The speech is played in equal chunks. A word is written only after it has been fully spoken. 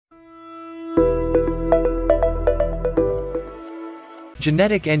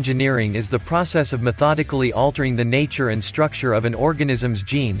Genetic engineering is the process of methodically altering the nature and structure of an organism's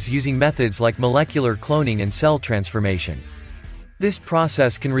genes using methods like molecular cloning and cell transformation. This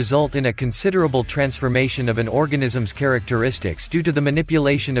process can result in a considerable transformation of an organism's characteristics due to the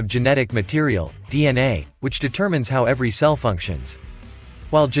manipulation of genetic material, DNA, which determines how every cell functions.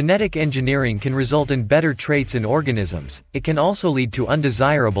 While genetic engineering can result in better traits in organisms, it can also lead to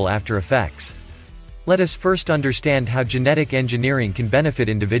undesirable after effects. Let us first understand how genetic engineering can benefit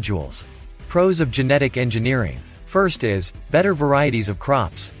individuals. Pros of genetic engineering. First is, better varieties of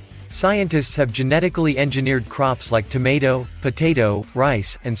crops. Scientists have genetically engineered crops like tomato, potato,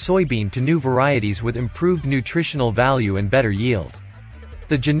 rice, and soybean to new varieties with improved nutritional value and better yield.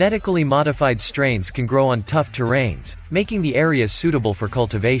 The genetically modified strains can grow on tough terrains, making the area suitable for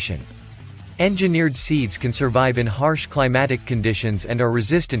cultivation. Engineered seeds can survive in harsh climatic conditions and are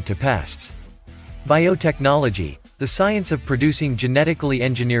resistant to pests. Biotechnology, the science of producing genetically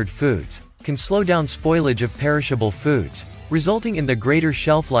engineered foods, can slow down spoilage of perishable foods, resulting in the greater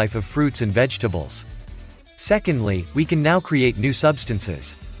shelf life of fruits and vegetables. Secondly, we can now create new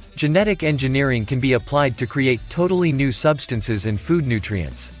substances. Genetic engineering can be applied to create totally new substances and food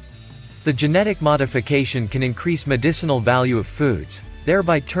nutrients. The genetic modification can increase medicinal value of foods,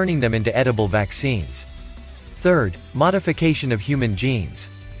 thereby turning them into edible vaccines. Third, modification of human genes.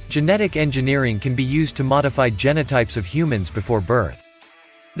 Genetic engineering can be used to modify genotypes of humans before birth.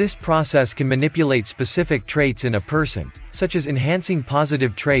 This process can manipulate specific traits in a person, such as enhancing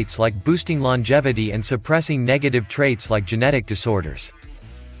positive traits like boosting longevity and suppressing negative traits like genetic disorders.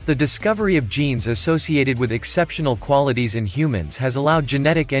 The discovery of genes associated with exceptional qualities in humans has allowed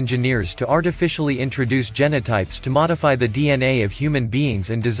genetic engineers to artificially introduce genotypes to modify the DNA of human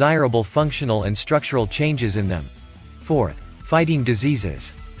beings and desirable functional and structural changes in them. Fourth, fighting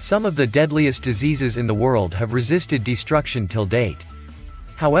diseases. Some of the deadliest diseases in the world have resisted destruction till date.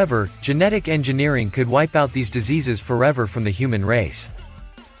 However, genetic engineering could wipe out these diseases forever from the human race.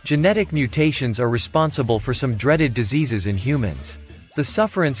 Genetic mutations are responsible for some dreaded diseases in humans. The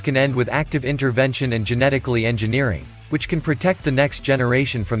sufferance can end with active intervention and genetically engineering, which can protect the next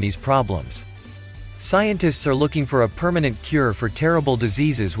generation from these problems. Scientists are looking for a permanent cure for terrible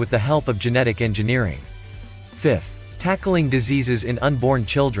diseases with the help of genetic engineering. Fifth, tackling diseases in unborn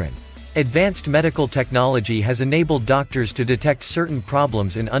children. Advanced medical technology has enabled doctors to detect certain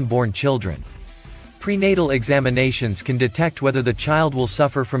problems in unborn children. Prenatal examinations can detect whether the child will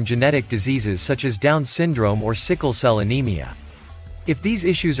suffer from genetic diseases such as Down syndrome or sickle cell anemia. If these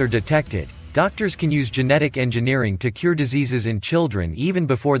issues are detected, doctors can use genetic engineering to cure diseases in children even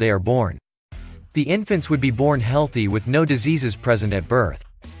before they are born. The infants would be born healthy with no diseases present at birth.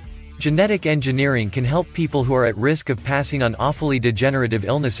 Genetic engineering can help people who are at risk of passing on awfully degenerative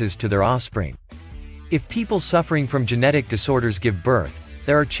illnesses to their offspring. If people suffering from genetic disorders give birth,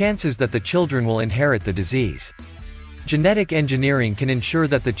 there are chances that the children will inherit the disease. Genetic engineering can ensure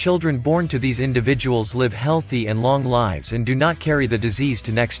that the children born to these individuals live healthy and long lives and do not carry the disease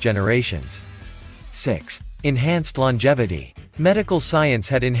to next generations. Sixth, enhanced longevity. Medical science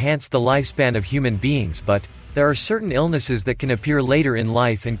had enhanced the lifespan of human beings, but there are certain illnesses that can appear later in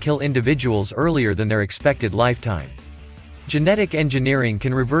life and kill individuals earlier than their expected lifetime. Genetic engineering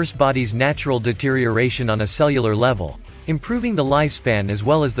can reverse body's natural deterioration on a cellular level, improving the lifespan as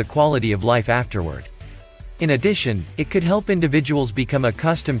well as the quality of life afterward. In addition, it could help individuals become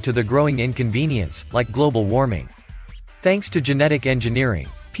accustomed to the growing inconvenience, like global warming. Thanks to genetic engineering,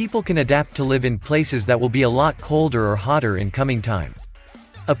 people can adapt to live in places that will be a lot colder or hotter in coming time.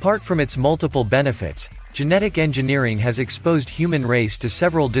 Apart from its multiple benefits, genetic engineering has exposed human race to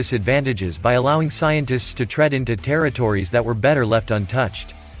several disadvantages by allowing scientists to tread into territories that were better left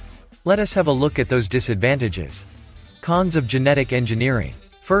untouched. Let us have a look at those disadvantages. Cons of genetic engineering.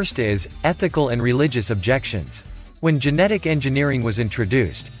 First is, ethical and religious objections. When genetic engineering was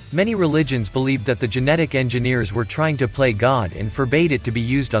introduced, many religions believed that the genetic engineers were trying to play God and forbade it to be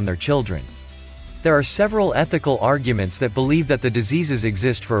used on their children. There are several ethical arguments that believe that the diseases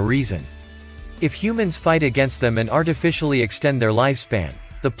exist for a reason. If humans fight against them and artificially extend their lifespan,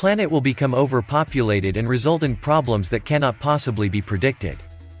 the planet will become overpopulated and result in problems that cannot possibly be predicted.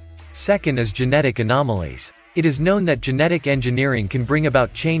 Second is genetic anomalies. It is known that genetic engineering can bring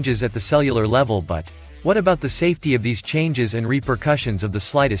about changes at the cellular level, but what about the safety of these changes and repercussions of the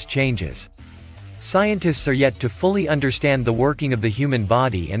slightest changes? Scientists are yet to fully understand the working of the human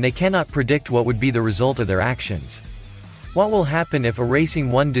body, and they cannot predict what would be the result of their actions. What will happen if erasing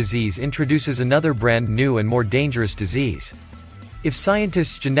one disease introduces another brand new and more dangerous disease? If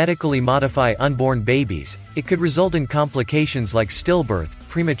scientists genetically modify unborn babies, it could result in complications like stillbirth,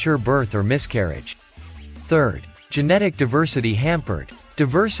 premature birth or miscarriage. Third, Genetic diversity hampered.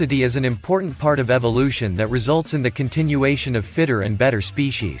 Diversity is an important part of evolution that results in the continuation of fitter and better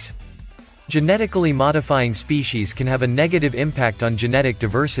species. Genetically modifying species can have a negative impact on genetic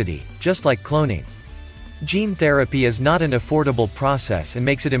diversity, just like cloning. Gene therapy is not an affordable process and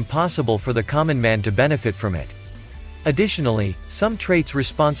makes it impossible for the common man to benefit from it. Additionally, some traits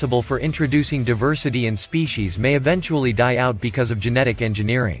responsible for introducing diversity in species may eventually die out because of genetic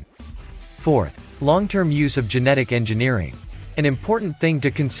engineering. Fourth, long-term use of genetic engineering. An important thing to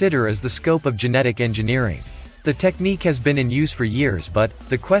consider is the scope of genetic engineering. The technique has been in use for years, but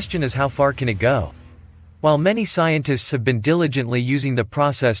the question is, how far can it go? While many scientists have been diligently using the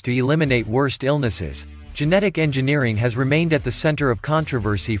process to eliminate worst illnesses, genetic engineering has remained at the center of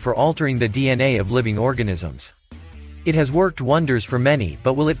controversy for altering the DNA of living organisms. It has worked wonders for many,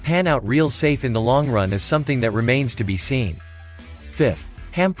 but will it pan out real safe in the long run is something that remains to be seen. Fifth,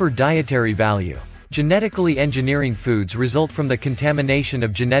 hampered dietary value. Genetically engineering foods result from the contamination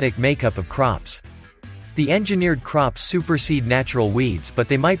of genetic makeup of crops. The engineered crops supersede natural weeds, but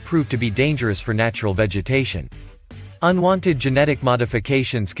they might prove to be dangerous for natural vegetation. Unwanted genetic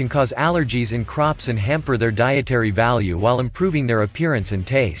modifications can cause allergies in crops and hamper their dietary value while improving their appearance and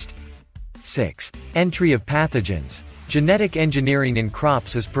taste. 6. Entry of pathogens. Genetic engineering in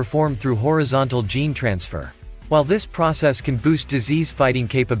crops is performed through horizontal gene transfer. While this process can boost disease-fighting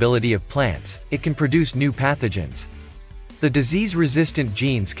capability of plants, it can produce new pathogens. The disease-resistant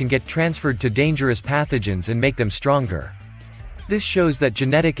genes can get transferred to dangerous pathogens and make them stronger. This shows that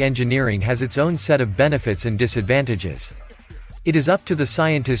genetic engineering has its own set of benefits and disadvantages. It is up to the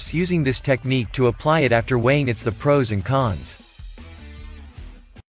scientists using this technique to apply it after weighing the pros and cons.